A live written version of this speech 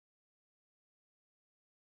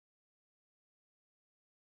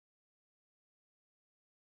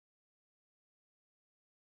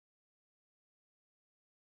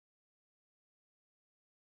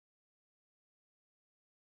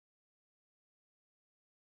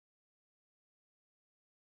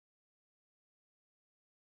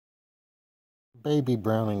Baby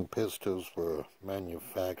Browning pistols were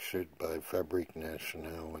manufactured by Fabrique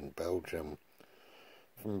Nationale in Belgium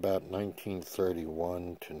from about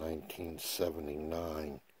 1931 to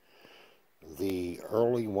 1979. The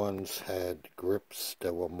early ones had grips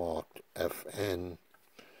that were marked FN.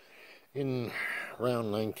 In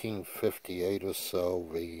around 1958 or so,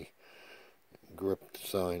 the grip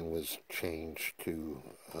design was changed to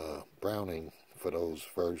Browning for those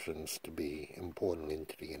versions to be imported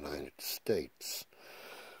into the United States.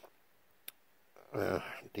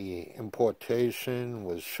 The importation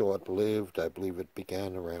was short-lived. I believe it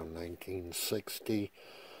began around 1960,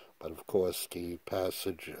 but of course the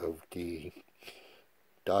passage of the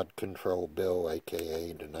Dot Control Bill,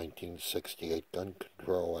 aka the 1968 Gun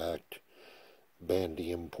Control Act, banned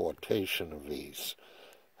the importation of these.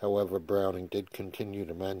 However, Browning did continue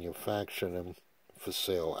to manufacture them for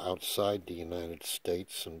sale outside the United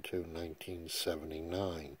States until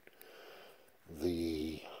 1979.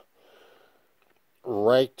 The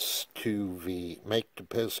rights to make the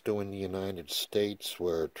pistol in the United States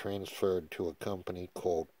were transferred to a company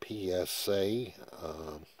called PSA,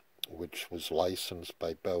 which was licensed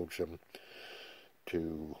by Belgium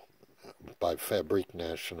by Fabrique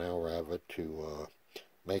Nationale rather, to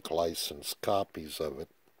make licensed copies of it.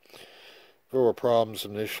 There were problems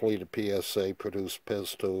initially. The PSA produced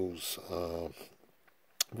pistols were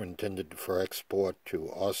intended for export to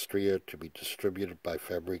Austria to be distributed by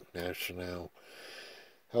Fabrique Nationale.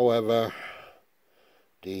 However,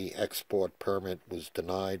 the export permit was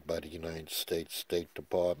denied by the United States State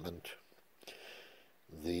Department.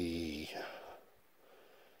 The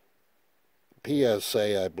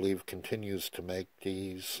PSA, I believe, continues to make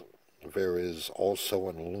these. There is also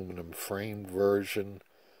an aluminum framed version,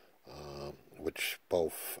 which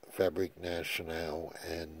both Fabrique Nationale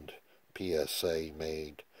and PSA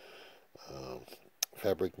made.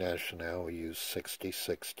 Fabrique Nationale used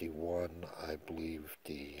 6061. I believe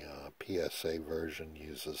the PSA version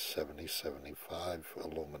uses 7075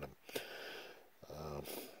 aluminum.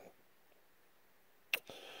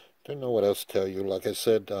 Don't know what else to tell you. Like I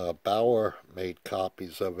said, Bauer made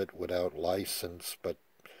copies of it without license, but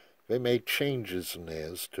they made changes in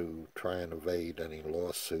theirs to try and evade any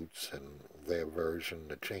lawsuits, and their version,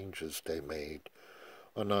 the changes they made,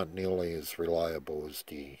 are not nearly as reliable as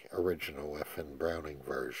the original FN Browning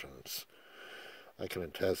versions. I can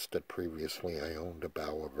attest that previously I owned a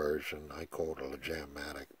Bauer version. I called it a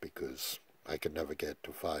Jam-matic because I could never get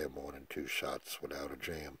to fire more than 2 shots without a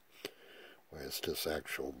jam. Whereas this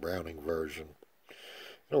actual Browning version,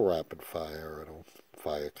 it'll rapid fire, it'll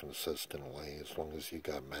fire consistently. As long as you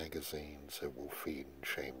got magazines, it will feed and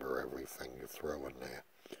chamber everything you throw in there.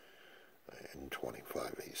 In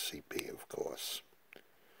 25 ACP, of course.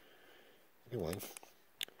 Anyway,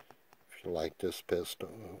 if you like this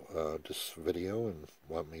video and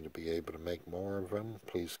want me to be able to make more of them,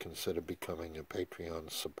 please consider becoming a Patreon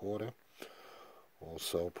supporter.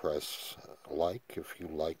 Also, press like if you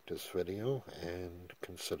like this video, and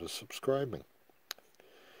consider subscribing.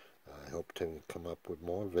 I hope to come up with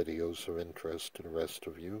more videos of interest to the rest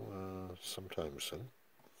of you sometime soon.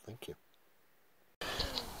 Thank you.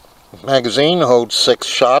 Magazine holds 6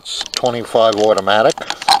 shots, 25 automatic.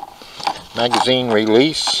 Magazine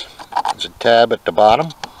release. There's a tab at the bottom.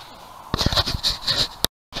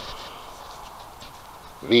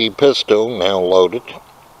 The pistol, now loaded,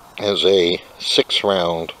 has a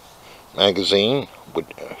 6-round magazine.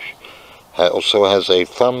 Also has a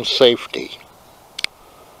thumb safety.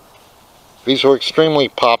 These were extremely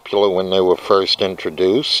popular when they were first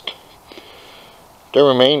introduced. They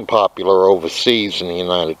remain popular overseas in the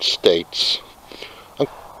United States. The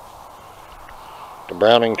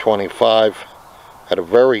Browning 25 had a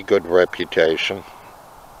very good reputation.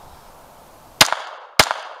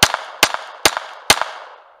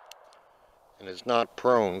 And is not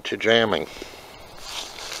prone to jamming.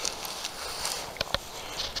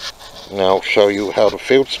 Now I'll show you how to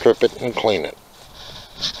field strip it and clean it.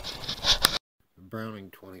 The Browning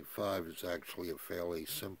 25 is actually a fairly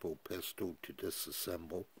simple pistol to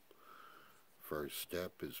disassemble. First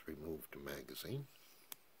step is remove the magazine.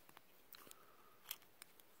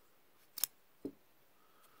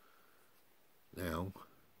 Now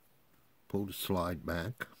pull the slide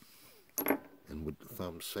back, and with the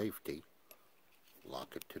thumb safety,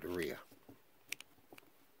 lock it to the rear.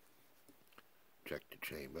 Check the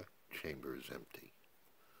chamber. Chamber is empty.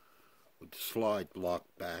 With the slide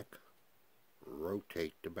locked back,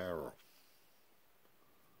 rotate the barrel.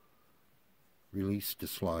 Release the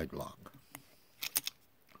slide lock.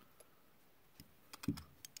 The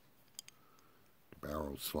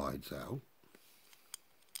barrel slides out.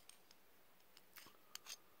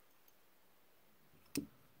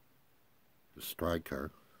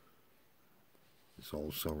 striker is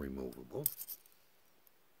also removable.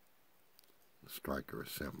 The striker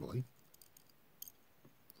assembly.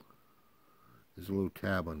 There's a little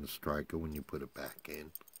tab on the striker when you put it back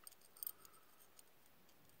in.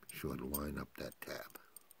 Be sure to line up that tab.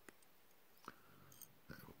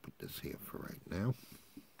 I'll put this here for right now.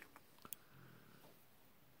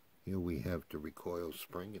 Here we have the recoil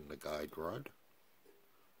spring and the guide rod.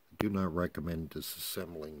 I do not recommend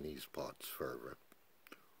disassembling these parts further,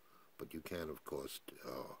 but you can, of course,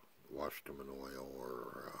 wash them in oil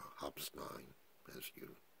or Hopsnine as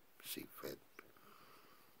you see fit.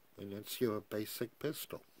 And that's your basic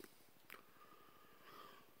pistol.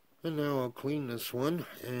 And now I'll clean this one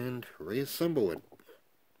and reassemble it.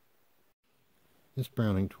 This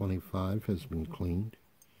Browning 25 has been cleaned.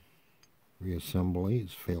 Reassembly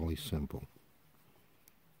is fairly simple.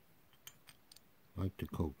 Like the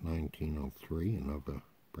Colt 1903 and other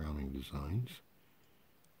Browning designs,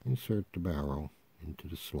 insert the barrel into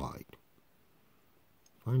the slide.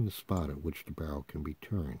 Find the spot at which the barrel can be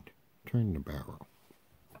turned. Turn the barrel.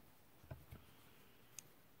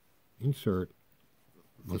 Insert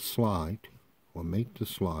the slide, or make the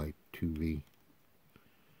slide to the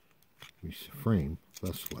frame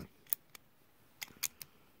thusly.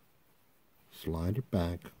 Slide it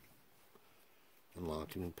back and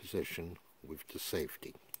lock it in position with the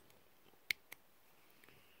safety.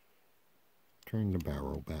 Turn the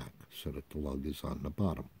barrel back so that the lug is on the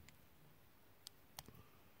bottom.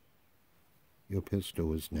 Your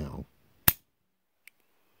pistol is now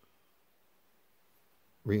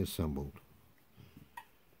reassembled.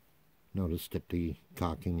 Notice that the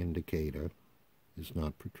cocking indicator is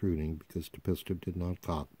not protruding because the pistol did not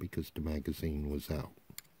cock because the magazine was out.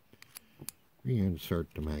 Reinsert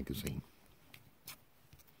the magazine.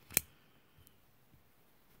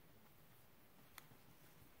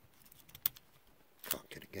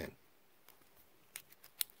 Cock it again.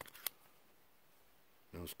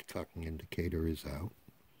 Notice the cocking indicator is out.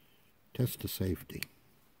 Test the safety.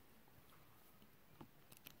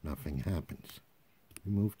 Nothing happens.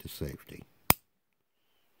 Remove the safety.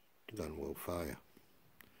 The gun will fire.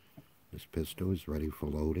 This pistol is ready for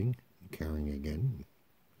loading and carrying again,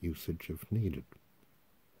 usage if needed.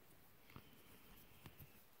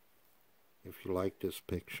 If you like this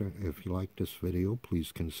video,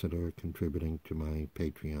 please consider contributing to my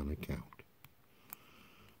Patreon account.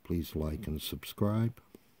 Please like and subscribe.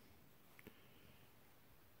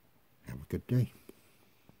 Have a good day.